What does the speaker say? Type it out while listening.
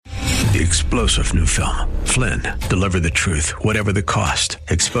The explosive new film, Flynn, Deliver the Truth, Whatever the Cost,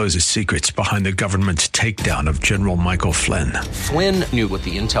 exposes secrets behind the government's takedown of General Michael Flynn. Flynn knew what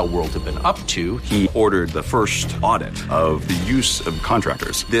the intel world had been up to. He ordered the first audit of the use of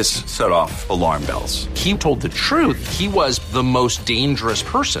contractors. This set off alarm bells. He told the truth. He was the most dangerous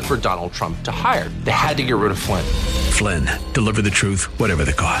person for Donald Trump to hire. They had to get rid of Flynn. Flynn, Deliver the Truth, Whatever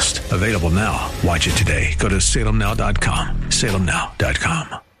the Cost. Available now. Watch it today. Go to salemnow.com.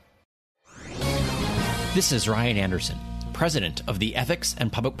 salemnow.com. This is Ryan Anderson, president of the Ethics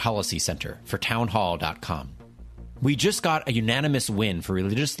and Public Policy Center for townhall.com. We just got a unanimous win for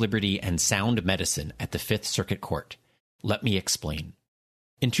religious liberty and sound medicine at the Fifth Circuit Court. Let me explain.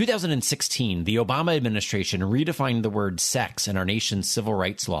 In 2016, the Obama administration redefined the word sex in our nation's civil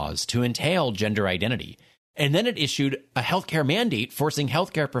rights laws to entail gender identity, and then it issued a healthcare mandate forcing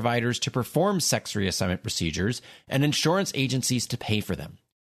healthcare providers to perform sex reassignment procedures and insurance agencies to pay for them.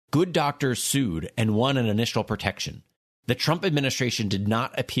 Good doctors sued and won an initial protection. The Trump administration did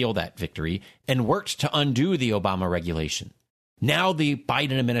not appeal that victory and worked to undo the Obama regulation. Now the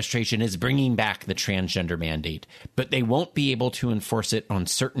Biden administration is bringing back the transgender mandate, but they won't be able to enforce it on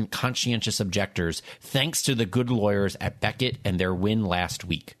certain conscientious objectors thanks to the good lawyers at Beckett and their win last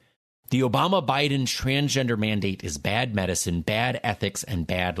week. The Obama-Biden transgender mandate is bad medicine, bad ethics, and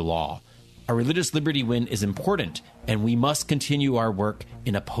bad law. Our religious liberty win is important, and we must continue our work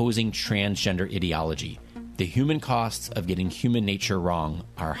in opposing transgender ideology. The human costs of getting human nature wrong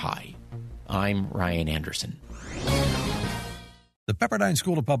are high. I'm Ryan Anderson. The Pepperdine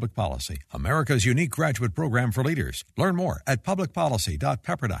School of Public Policy, America's unique graduate program for leaders. Learn more at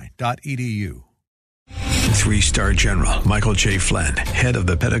publicpolicy.pepperdine.edu. 3-star General Michael J. Flynn, head of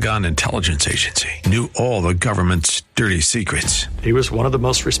the Pentagon Intelligence Agency, knew all the government's dirty secrets. He was one of the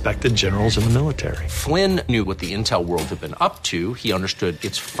most respected generals in the military. Flynn knew what the intel world had been up to. He understood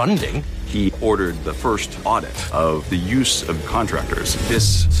its funding. He ordered the first audit of the use of contractors.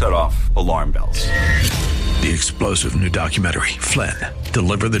 This set off alarm bells. The explosive new documentary, Flynn,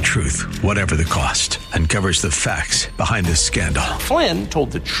 Deliver the Truth, Whatever the Cost, uncovers the facts behind this scandal. Flynn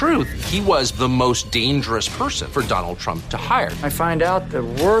told the truth. He was the most dangerous person for Donald Trump to hire. I find out the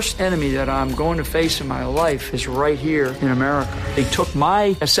worst enemy that I'm going to face in my life is right here in America. They took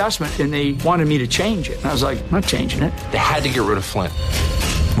my assessment and they wanted me to change it. And I was like, I'm not changing it. They had to get rid of Flynn.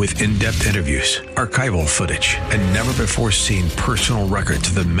 With in-depth interviews, archival footage, and never-before-seen personal records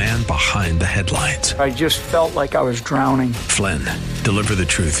of the man behind the headlines. I just felt like I was drowning. Flynn, Deliver the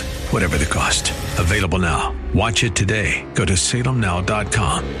Truth, Whatever the Cost. Available now. Watch it today. Go to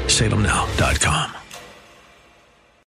salemnow.com. salemnow.com.